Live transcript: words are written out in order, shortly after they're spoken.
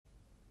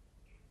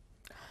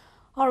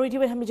আৰু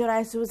ইতিমধ্যে আমি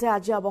জনাইছো যে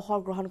আজি অৱসৰ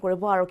গ্ৰহণ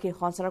কৰিব আৰক্ষী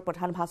সঞ্চালক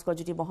প্ৰধান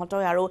ভাস্কৰজ্যোতি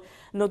মহন্তই আৰু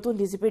নতুন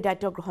ডিজিপিৰ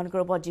দায়িত্ব গ্ৰহণ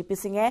কৰিব জিপি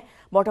সিঙে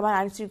বৰ্তমান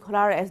আইন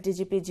শৃংখলাৰ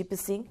এছডিজিপি জিপি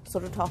সিং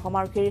চতুৰ্থ অসম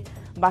আৰক্ষীৰ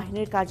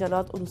বাহিনীৰ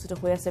কাৰ্যালয়ত অনুষ্ঠিত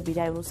হৈ আছে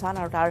বিদায় অনুষ্ঠান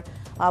আৰু তাৰ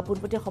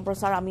পোনপটীয়া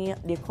সম্প্ৰচাৰ আমি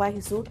দেখুৱাই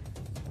আহিছো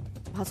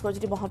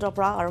ভাস্কৰজ্যোতি মহন্তৰ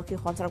পৰা আৰক্ষী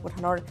সঞ্চালক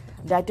প্ৰধানৰ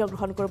দায়িত্ব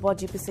গ্ৰহণ কৰিব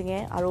জিপি সিঙে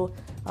আৰু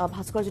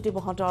ভাস্কৰজ্যোতি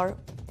মহন্তৰ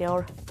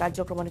তেওঁৰ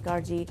কাৰ্যক্ৰমণিকাৰ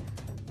যি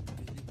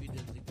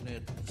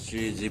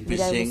জিপি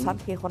সিং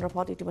সেই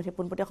সন্দৰ্ভত ইতিমধ্যে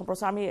পোনপটীয়া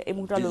সম্প্ৰচাৰ আমি এই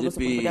মুহূৰ্তত লৈ গৈছো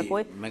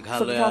পোনপটীয়াকৈ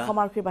চতুৰ্থ অসম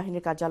আৰক্ষী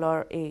বাহিনীৰ কাৰ্যালয়ৰ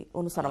এই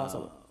অনুষ্ঠানৰ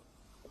মাজত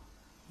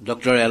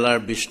doctor LR.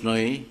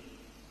 Bishnoi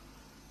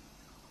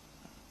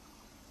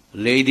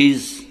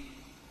ladies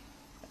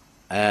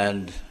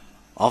and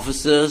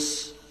officers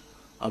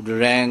of the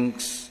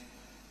ranks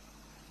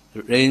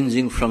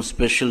ranging from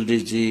special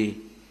DG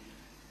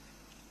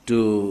to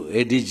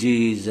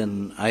ADGs and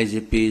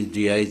IGPs,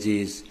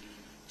 DIGs,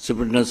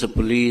 superintendents of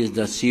police,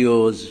 the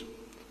COs,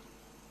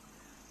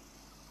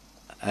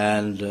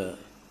 and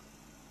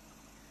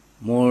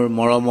more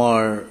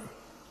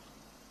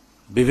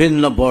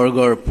বিভিন্ন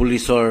বৰ্গৰ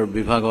পুলিচৰ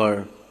বিভাগৰ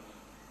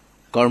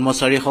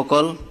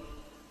কৰ্মচাৰীসকল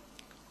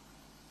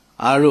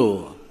আৰু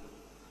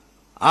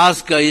आज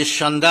का इस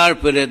शानदार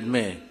परेड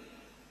में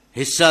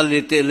हिस्सा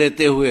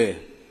लेते हुए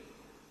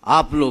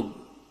आप लोग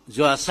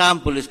जो असम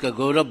पुलिस का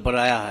गौरव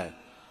बढ़ाया है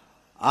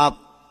आप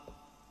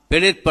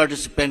परेड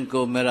पार्टिसिपेंट को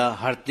मेरा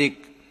हार्दिक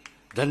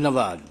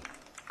धन्यवाद।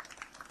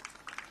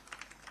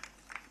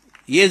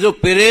 ये जो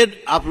परेड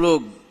आप लोग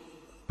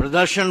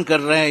प्रदर्शन कर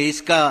रहे हैं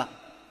इसका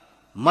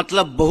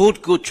मतलब बहुत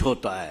कुछ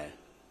होता है।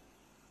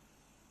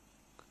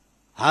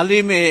 हाल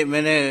ही में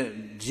मैंने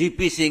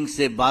जीपी सिंह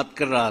से बात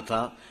कर रहा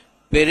था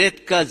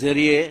परेड का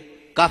जरिए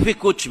काफी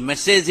कुछ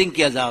मैसेजिंग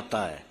किया जाता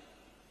है।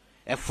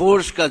 एक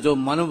फोर्स का जो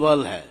मनोबल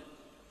है,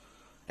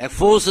 एक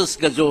फोर्सेस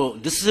का जो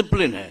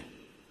डिसिप्लिन है,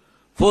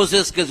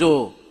 फोर्सेस के जो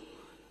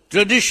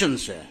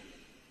ट्रेडिशंस है,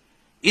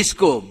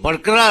 इसको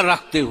बरकरार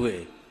रखते हुए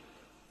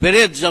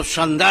परेड जब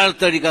शानदार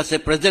तरीका से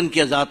प्रेजेंट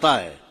किया जाता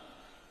है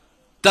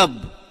तब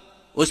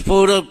उस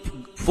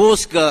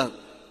फोर्स का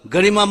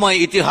गरिमामय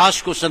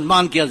इतिहास को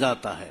सम्मान किया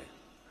जाता है।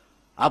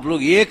 आप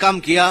लोग ये काम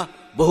किया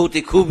बहुत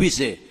ही खूबी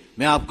से,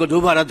 मैं आपको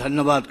दोबारा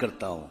धन्यवाद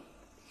करता हूं।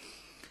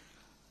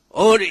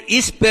 और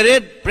इस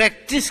परेड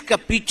प्रैक्टिस का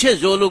पीछे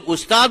जो लोग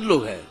उस्ताद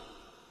लोग हैं,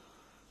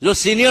 जो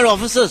सीनियर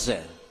ऑफिसर्स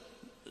हैं,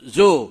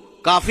 जो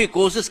काफी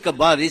कोशिश के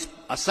बाद इस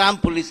असम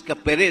पुलिस का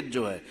परेड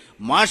जो है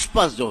मार्च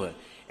पास्ट जो है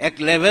एक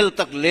लेवल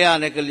तक ले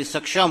आने के लिए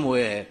सक्षम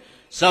हुए हैं,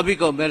 सभी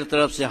को मेरी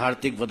तरफ से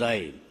हार्दिक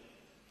बधाई।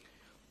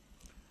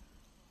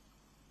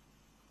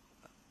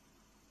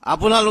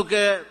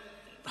 আপোনালোকে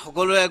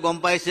সকলোৱে গম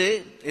পাইছে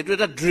এইটো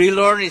এটা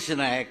ড্ৰিলৰ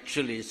নিচিনা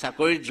একচুৱেলি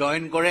চাকৰি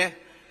জইন কৰে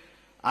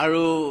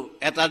আৰু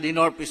এটা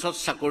দিনৰ পিছত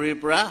চাকৰিৰ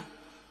পৰা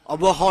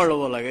অৱসৰ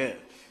ল'ব লাগে।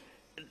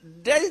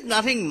 There is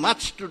nothing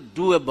much to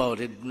do about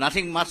it,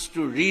 nothing much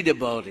to read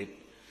about it,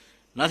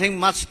 nothing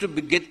much to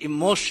get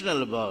emotional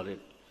about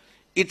it.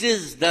 It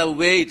is the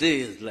way it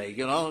is, like,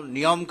 you know,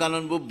 নিয়ম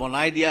কানুনবোৰ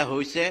বনাই দিয়া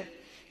হৈছে,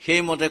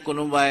 সেইমতে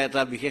কোনোবাই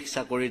এটা বিশেষ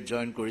চাকৰিত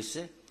জইন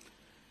কৰিছে।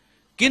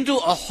 কিন্তু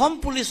অসম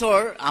পুলিচৰ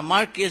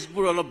আমাৰ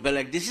কেছবোৰ অলপ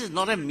বেলেগ। দিছ ইজ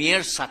নট এ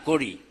মিয়াৰ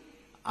চাকৰি।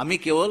 আমি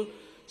কেৱল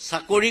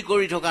চাকৰি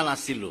কৰি থকা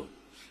নাছিলোঁ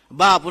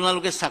বা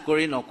আপোনালোকে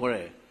চাকৰি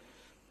নকৰে।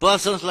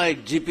 Persons like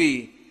GP,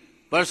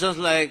 persons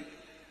like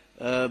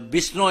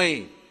Bishnoi,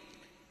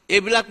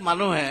 এইবিলাক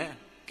মানুহে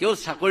কেৱল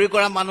চাকৰি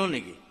কৰা মানুহ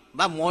নেকি?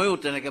 বা ময়ো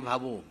তেনেকৈ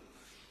ভাবোঁ।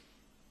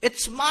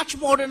 ইটছ মাছ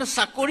মোৰ দেন এ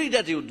চাকৰি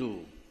date U do.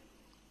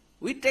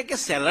 We take a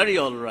salary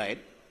all right.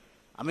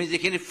 আমি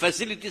যিখিনি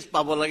ফেচিলিটিজ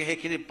পাব লাগে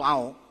সেইখিনি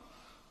পাওঁ।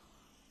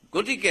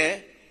 গতিকে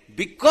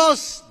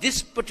because this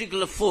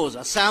particular force,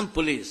 Assam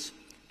Police,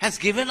 has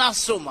given us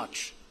so much,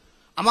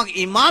 আমাক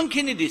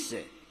ইমানখিনি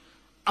দিছে,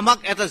 আমাক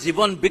এটা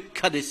জীৱন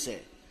ভিক্ষা দিছে,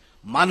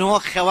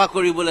 মানুহক সেৱা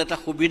কৰিবলৈ এটা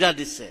সুবিধা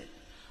দিছে,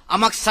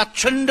 আমাক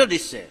স্বাচ্ছন্দ্য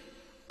দিছে,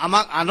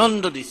 আমাক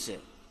আনন্দ দিছে।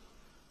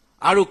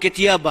 আৰু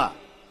কেতিয়াবা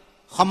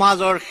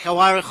সমাজৰ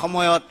সেৱাৰ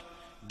সময়ত,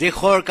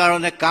 দেশৰ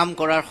কাৰণে কাম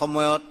কৰাৰ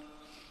সময়ত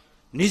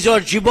নিজৰ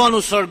জীৱন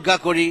উৎসৰ্গা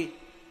কৰি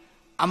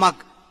আমাক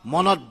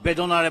মনত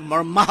বেদনাৰে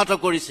মৰ্মাহত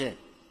কৰিছে।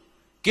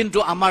 কিন্তু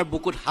আমাৰ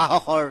বুকুত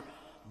সাহসৰ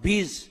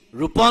বীজ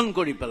ৰোপণ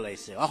কৰি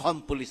পেলাইছে অসম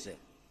পুলিচে।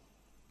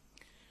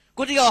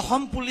 গতিকে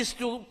অসম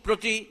পুলিচটোৰ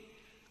প্ৰতি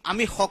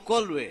আমি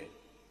সকলোৱে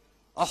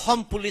অসম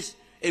পুলিচ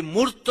এই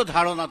মূৰ্ত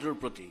ধাৰণাটোৰ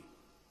প্ৰতি,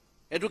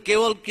 এইটো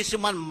কেৱল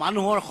কিছুমান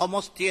মানুহৰ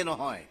সমষ্টিয়ে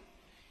নহয়,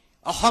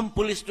 অসম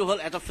পুলিচটো হ'ল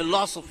এটা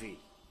ফিলচফি,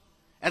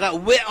 এটা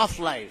ৱে অফ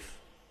লাইফ,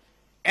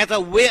 এটা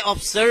ৱে অফ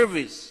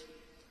ছাৰ্ভিচ।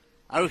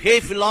 আৰু সেই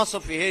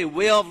ফিলচফি, সেই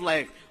way of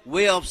life,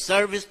 way of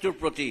ছাৰ্ভিচটোৰ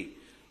প্ৰতি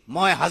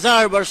মই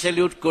হাজাৰবাৰ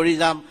চেলিউট কৰি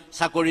যাম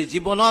চাকৰি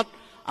জীৱনত,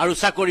 আৰু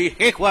চাকৰি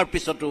শেষ হোৱাৰ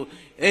পিছতো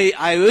এই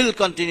আই will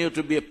continue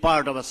two B A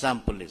part of Assam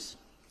police.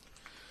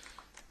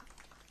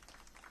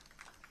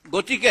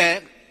 গতিকে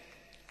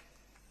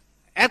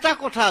এটা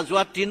কথা,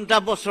 যোৱা 3টা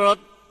বছৰত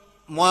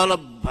মই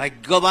অলপ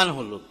ভাগ্যৱান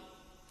হলোঁ।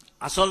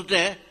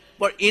 আচলতে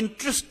বৰ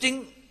ইণ্টাৰেষ্টিং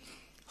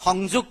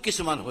সংযোগ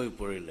কিছুমান হৈ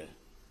পৰিলে।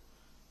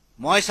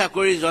 মই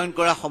চাকৰি জইন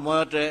কৰা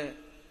সময়তে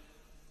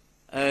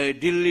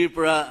দিল্লীৰ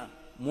পৰা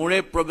মোৰে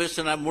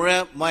প্ৰবেশনাৰ মোৰে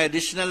মই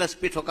এডিশনাল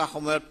এছপি থকা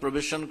সময়ত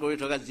প্ৰবেশন কৰি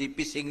থকা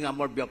জিপি সিং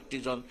নামৰ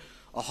ব্যক্তিজন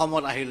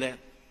অসমত আহিলে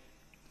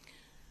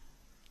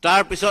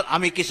তাৰ পিছত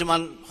আমি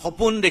কিছুমান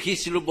সপোন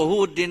দেখিছিলো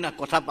বহুত দিন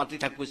কথা পাতি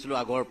থাকিছিলো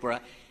আগৰ পৰা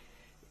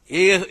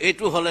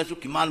এইটো হলেটো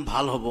কিমান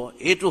ভাল হ'ব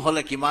এইটো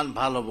হলে কিমান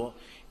ভাল হ'ব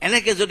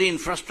এনেকে যদি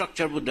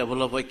ইনফ্ৰাষ্ট্ৰাকচাৰবোৰ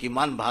ডেভেলপ হয়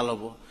কিমান ভাল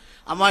হ'ব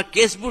আমাৰ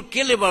কেছবোৰ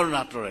কেলে বাৰু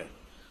নাটৰে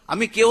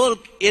আমি কেৱল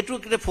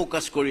এইটোতে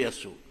ফোকাস কৰি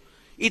আছো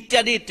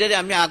ইত্যাদি ইত্যাদি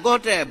আমি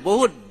আগতে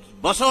বহুত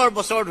বছৰ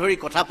বছৰ ধৰি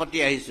কথা পাতি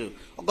আহিছো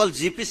অকল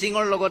জিপি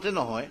সিঙৰ লগতে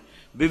নহয়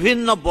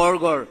বিভিন্ন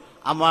বৰ্গৰ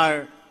আমাৰ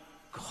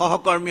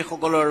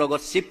সহকৰ্মীসকলৰ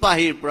লগত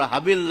সিপাহীৰ পৰা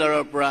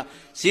হাবিলদাৰৰ পৰা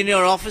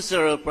সিনিয়ৰ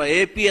অফিচাৰৰ পৰা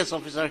এপিএছ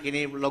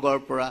অফিচাৰখিনিৰ লগৰ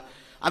পৰা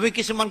আমি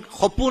কিছুমান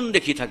সপোন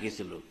দেখি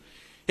থাকিছিলো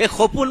এই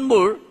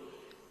সপোনবোৰ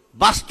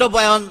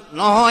বাস্তৱায়ন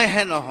নহয়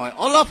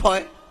অলপ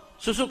হয়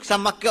সুসুক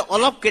সামাক্য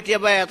অলপ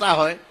কেতিয়াবা এটা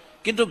হয়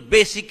কিন্তু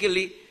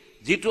বেসিক্যালি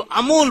যেটো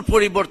আমূল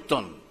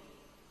পৰিৱৰ্তন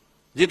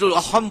যেটো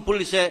অসম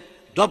পুলিচে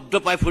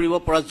দবদপাই ফুৰিব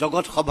পৰা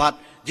জগত সভাত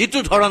যেটো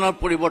ধৰণৰ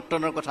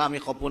পৰিৱৰ্তনৰ কথা আমি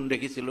সপোন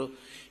দেখিছিলো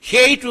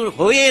সেইটো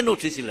হৈয়ে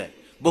নুঠিছিলে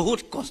বহুত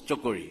কষ্ট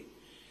কৰি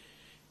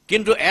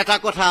কিন্তু এটা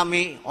কথা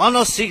আমি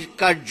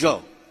অনস্বীকাৰ্য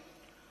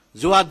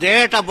যোৱা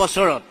 1.5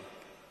 বছৰত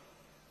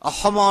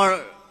অসমৰ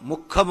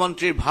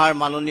মুখ্যমন্ত্ৰীৰ ভাৰ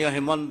মাননীয়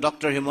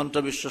ডক্টৰ হিমন্ত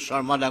বিশ্ব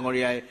শৰ্মা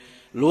ডাঙৰীয়াই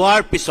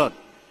লোৱাৰ পিছত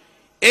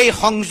এই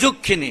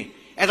সংযোগখিনি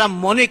এটা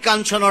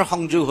মণিকাঞ্চনৰ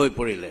সংযোগ হৈ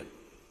পৰিলে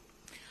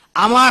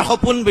আমাৰ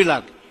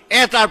সপোনবিলাক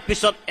এটাৰ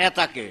পিছত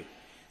এটাকে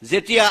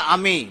যেতিয়া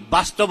আমি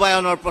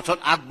বাস্তৱায়নৰ পথত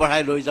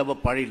আগবঢ়াই লৈ যাব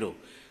পাৰিলো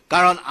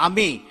কাৰণ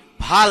আমি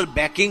ভাল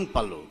বেকিং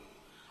পালো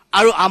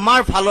আৰু আমাৰ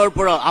ফালৰ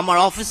পৰা আমাৰ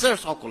অফিচাৰ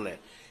সকলে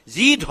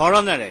যি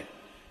ধৰণেৰে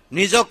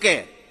নিজকে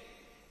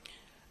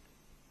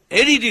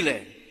এৰি দিলে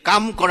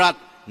কাম কৰাত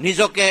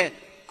নিজকে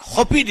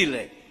খপি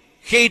দিলে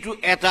সেইটো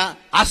এটা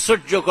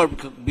আশ্চৰ্যকৰ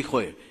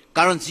বিষয়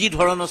কাৰণ যি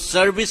ধৰণৰ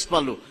সাৰ্ভিস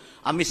পালো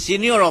আমি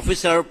সিনিয়ৰ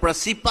অফিচাৰৰ পৰা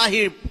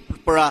সিপাহীৰ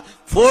পৰা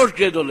 4th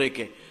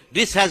গ্ৰেডলৈকে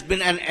this has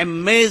been an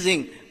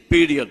amazing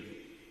period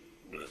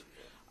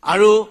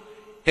আৰু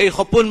এই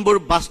সপোনবোৰ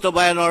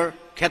বাস্তৱায়নৰ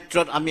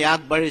ক্ষেত্ৰত আমি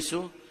আগবাঢ়িছো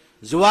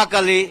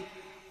যোৱাকালি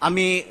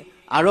আমি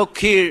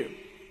আৰক্ষীৰ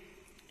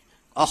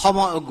অসম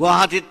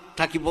গুৱাহাটীত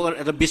থাকিব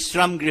এটা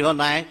বিশ্ৰাম গৃহ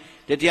নাই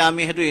তেতিয়া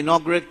আমি হেতু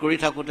ইনগ্ৰেট কৰি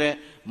থাকোতে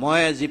মই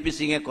জিপি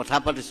সিঙে কথা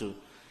পাতিছো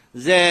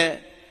যে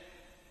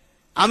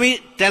আমি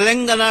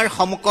তেলেংগানাৰ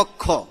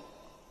সমকক্ষ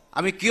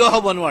আমি কিয়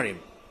হ'ব নোৱাৰিম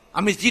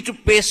আমি যেটো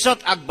পেছত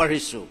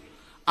আগবাঢ়িছো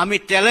আমি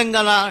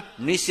তেলেংগানাৰ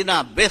নিচিনা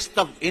বেষ্ট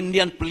অফ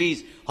ইণ্ডিয়ান পুলিচ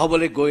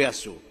হ'বলৈ গৈ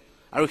আছো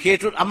আৰু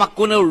হেতুত আমাক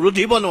কোনেও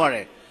ৰুধিব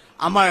নোৱাৰে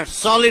আমাৰ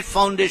solid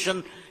foundation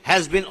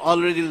has been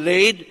already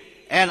laid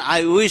and I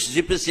wish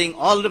GP Singh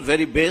all the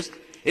very best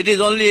it is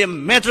only a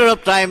matter of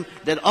time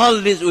that all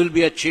this will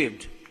be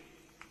achieved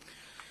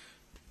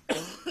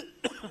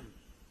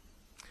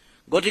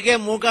গতিকে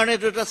মোৰ কাৰণে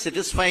এটা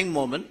satisfying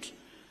moment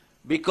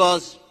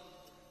because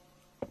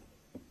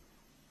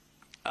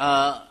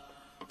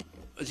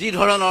যি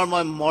ধৰণৰ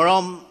মই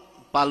মৰম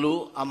পালো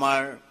আমাৰ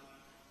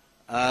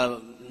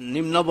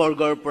নিম্ন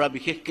বৰ্গৰ পৰা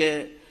বিশেষকে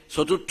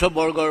চতুৰ্থ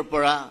বৰ্গৰ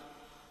পৰা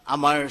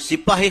আমাৰ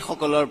সিপাহী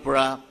সকলৰ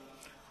পৰা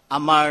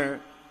আমাৰ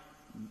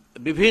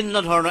বিভিন্ন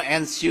ধৰণৰ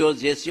এনসিও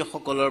জেসিও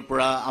সকলৰ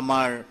পৰা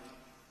আমাৰ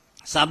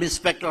সাব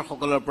ইন্সপেক্টৰ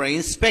সকলৰ পৰা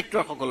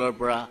ইন্সপেক্টৰ সকলৰ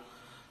পৰা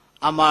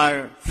আমাৰ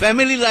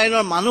ফ্যামিলি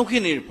লাইনৰ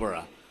মানুহখিনিৰ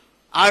পৰা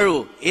আৰু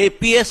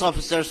এপিএছ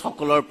অফিচাৰ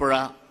সকলৰ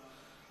পৰা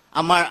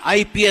আমাৰ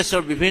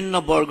আইপিএছৰ বিভিন্ন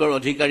বৰ্গৰ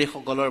অধিকাৰী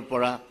সকলৰ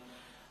পৰা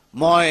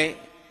মই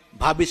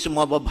ভাবিছো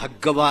মই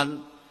ভাগ্যৱান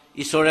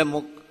ঈশ্বৰে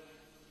মোক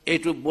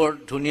এইটো বৰ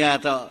ধুনীয়া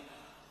এটা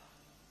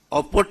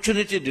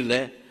অপৰচুনিটি দিলে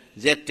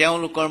যে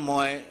তেওঁলোকৰ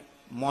মই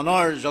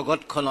মনৰ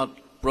জগতখনত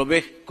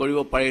প্ৰৱেশ কৰিব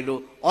পাৰিলো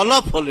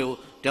অলপ হলেও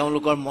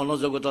তেওঁলোকৰ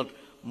মনোজগতত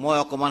মই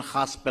অকমান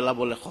খাস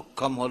পেলাবলৈ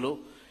সক্ষম হলো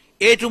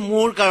এইটো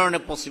মোৰ কাৰণে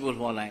পসিবল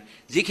হোৱা নাই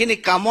যিখিনি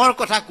কামৰ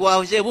কথা কোৱা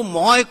হৈছে এবোৰ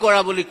মই কৰা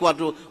বুলি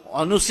কোৱাটো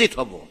অনুচিত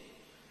হ'ব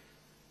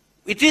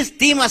It is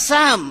Team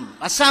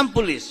Assam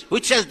Police,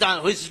 which has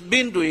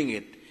been doing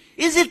it.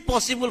 Is it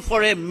possible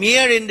for a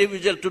mere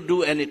individual to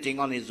do anything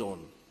on his own?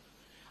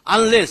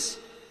 Unless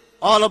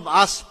all of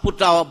us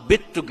put our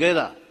bit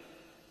together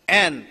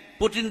and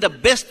put in the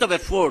best of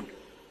effort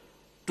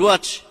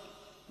towards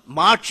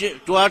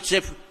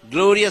a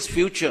glorious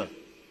future.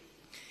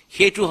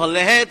 Hetu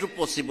holehe to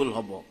possible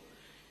hobo.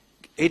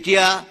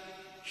 Etia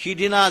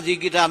hidina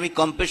jigita ami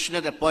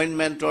compassionate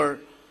appointment or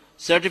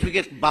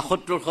certificate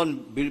 72 খন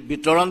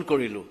বিতৰণ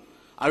কৰিলো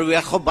আৰু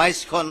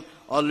 122 খন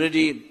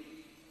already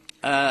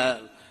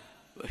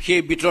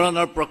সেই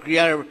বিতৰণৰ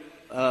প্ৰক্ৰিয়াৰ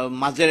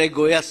মাজেৰে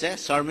গৈ আছে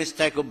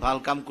শৰ্মিষ্ঠাই খুব ভাল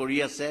কাম কৰি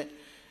আছে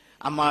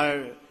আমাৰ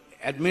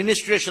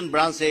এডমিনিষ্ট্ৰেচন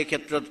ব্ৰাঞ্চ এই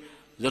ক্ষেত্ৰত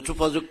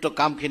যথোপযুক্ত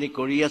কামখিনি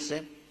কৰি আছে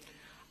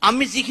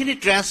আমি যিখিনি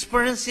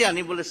ট্ৰান্সপাৰেন্সি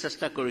আনিবলৈ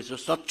চেষ্টা কৰিছো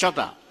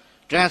স্বচ্ছতা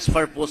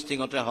ট্ৰান্সফাৰ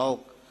পোষ্টিংতে হওক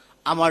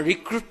আমাৰ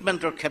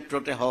ৰিক্ৰুটমেন্টৰ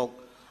ক্ষেত্ৰতে হওক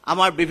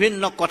আমাৰ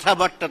বিভিন্ন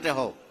কথাবাৰ্তাতে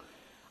হওক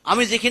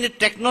আমি যিখিনি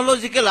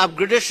টেকনলজিক্যাল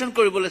আপগ্ৰেডেশন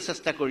কৰিবলৈ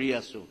চেষ্টা কৰি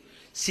আছো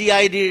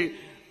সিআইডিৰ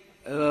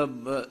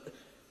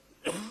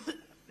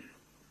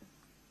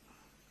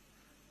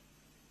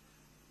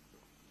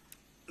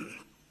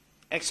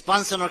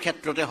এক্সপানশ্যনৰ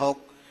ক্ষেত্ৰতে হওক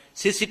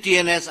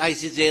CCTNS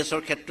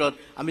ICJSৰ ক্ষেত্ৰত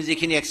আমি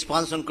যিখিনি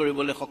এক্সপানশ্যন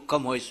কৰিবলৈ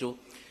সক্ষম হৈছোঁ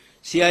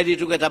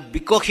CIDটোক এটা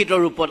বিকশিত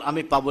ৰূপত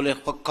আমি পাবলৈ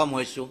সক্ষম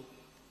হৈছোঁ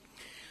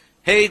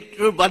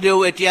সেইটোৰ বাদেও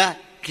এতিয়া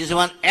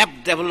কিছুমান এপ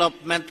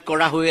ডেভেলপমেণ্ট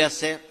কৰা হৈ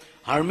আছে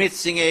হৰমিত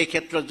সিঙে এই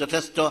ক্ষেত্ৰত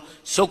যথেষ্ট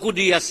চকু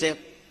দি আছে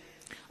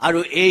আৰু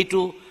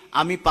এইটো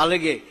আমি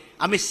পালেগে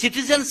আমি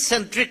সিটিজেন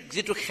সেন্ট্ৰিক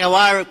যেটো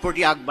সেৱাৰ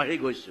প্ৰতি আগবাঢ়ি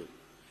গৈছো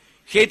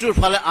সেইটোৰ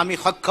ফালে আমি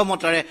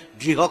সক্ষমতাৰে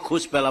দৃঢ়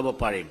খোজ পেলাব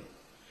পাৰিম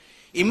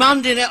ইমান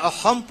দিনে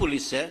অসম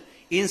পুলিচে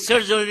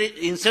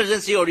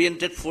ইনসাৰ্জেন্সি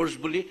ওৰিয়েন্টেড ফোৰ্স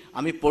বুলি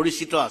আমি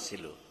পৰিচিত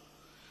আছিলো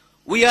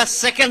we are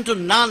second to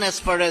none as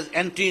far as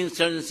anti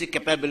insurgency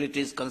capability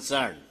is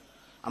concerned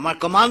আমাৰ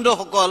কমান্ডো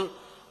সকল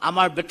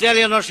আমাৰ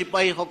ব্যাটালিয়নৰ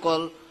সিপাহী সকল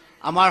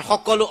আমাৰ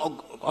সকলো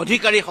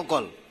অধিকাৰী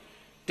সকল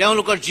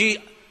তেওঁলোকৰ যি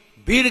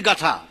বীৰ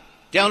গাথা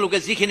তেওঁলোকে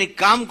যিখিনি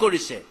কাম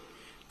কৰিছে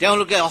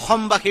তেওঁলোকে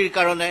অসমবাসীৰ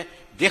কাৰণে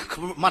দেশ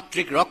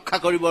মাতৃক ৰক্ষা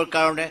কৰিবৰ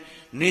কাৰণে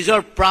নিজৰ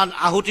প্ৰাণ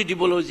আহুতি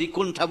দিবলৈ যি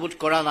কুণ্ঠাবোধ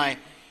কৰা নাই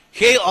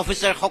সেই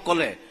অফিচাৰ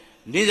সকলে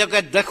নিজকে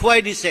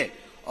দেখুৱাই দিছে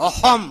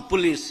অসম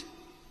পুলিচ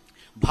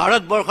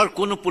ভাৰতবৰ্ষৰ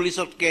কোনো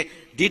পুলিচতকে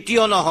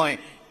দ্বিতীয় নহয়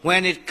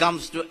when it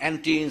comes to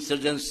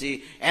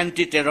anti-insurgency,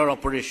 anti-terror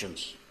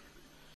operations.